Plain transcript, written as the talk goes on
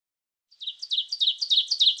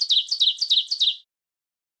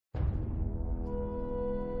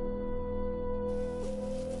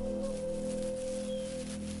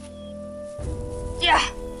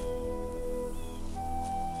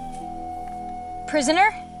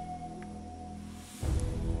prisoner?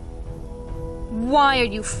 Why are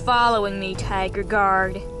you following me, Tiger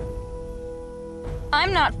Guard?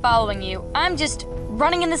 I'm not following you. I'm just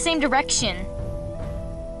running in the same direction.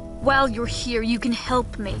 While you're here, you can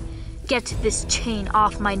help me get this chain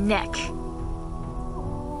off my neck.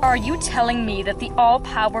 Are you telling me that the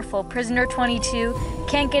all-powerful Prisoner 22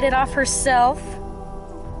 can't get it off herself?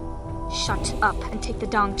 Shut up and take the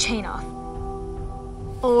dong chain off,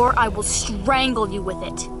 or I will strangle you with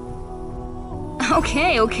it.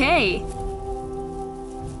 Okay.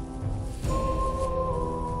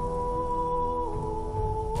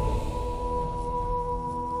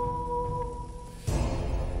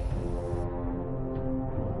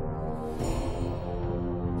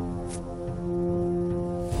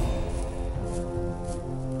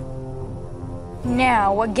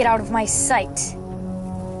 Now, get out of my sight.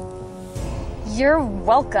 You're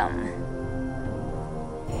welcome.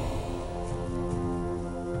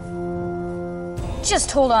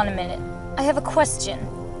 Just hold on a minute. I have a question.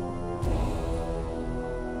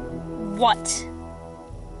 What?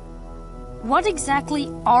 What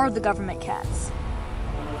exactly are the government cats?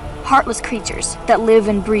 Heartless creatures that live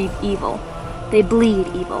and breathe evil. They bleed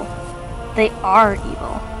evil. They are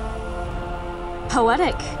evil.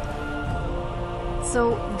 Poetic.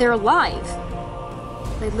 So they're alive.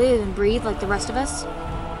 They live and breathe like the rest of us.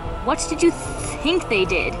 What did you think they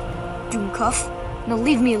did, Doomcuff? Now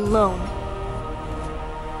leave me alone.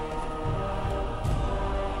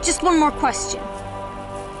 Just one more question.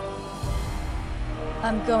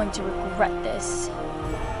 I'm going to regret this.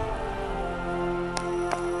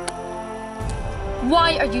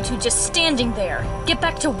 Why are you two just standing there? Get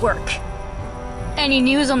back to work. Any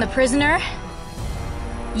news on the prisoner?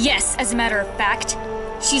 Yes, as a matter of fact.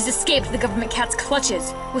 She's escaped the government cat's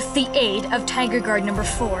clutches with the aid of Tiger Guard number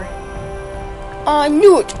 4. I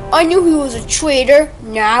knew it! I knew he was a traitor.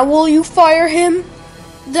 Now will you fire him?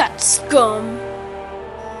 That scum.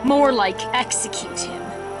 More like execute him.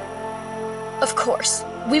 Of course.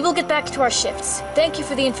 We will get back to our shifts. Thank you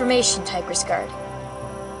for the information, Tigress Guard.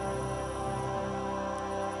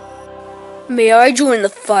 May I join the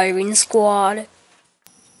firing squad?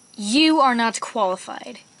 You are not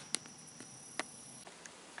qualified.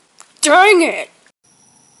 Dang it!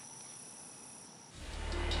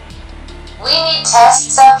 We need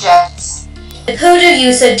test subjects. Who do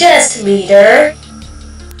you suggest, leader?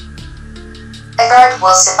 A guard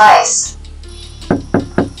will suffice.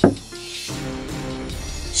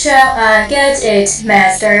 Shall I get it,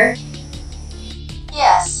 master?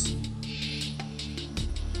 Yes.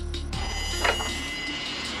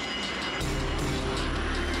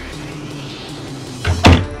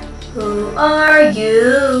 Who are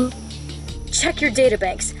you? Check your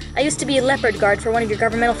databanks. I used to be a leopard guard for one of your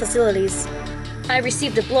governmental facilities. I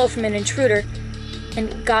received a blow from an intruder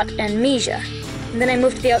and got amnesia. And then I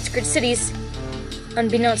moved to the outskirts cities,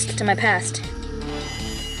 unbeknownst to my past.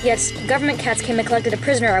 Yet, government cats came and collected a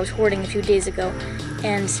prisoner I was hoarding a few days ago,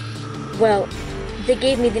 and, well, they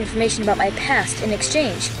gave me the information about my past in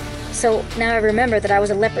exchange. So now I remember that I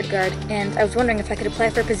was a leopard guard, and I was wondering if I could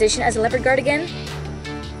apply for a position as a leopard guard again?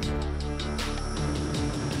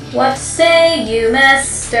 What say you,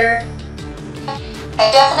 master?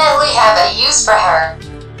 I definitely have a use for her.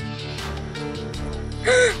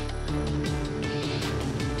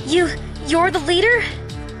 You're the leader?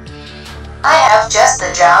 I have just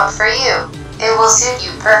the job for you. It will suit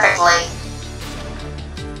you perfectly.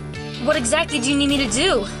 What exactly do you need me to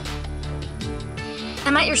do?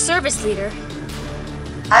 I'm at your service, leader.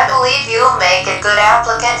 I believe you'll make a good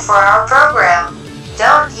applicant for our program.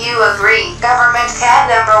 Don't you agree, Government Cat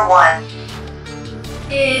number 1?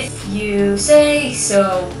 If you say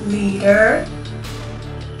so, leader.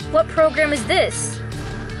 What program is this?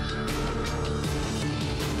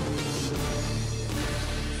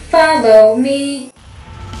 Follow me.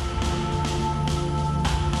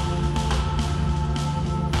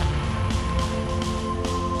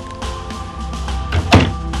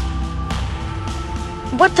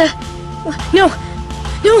 What the? No!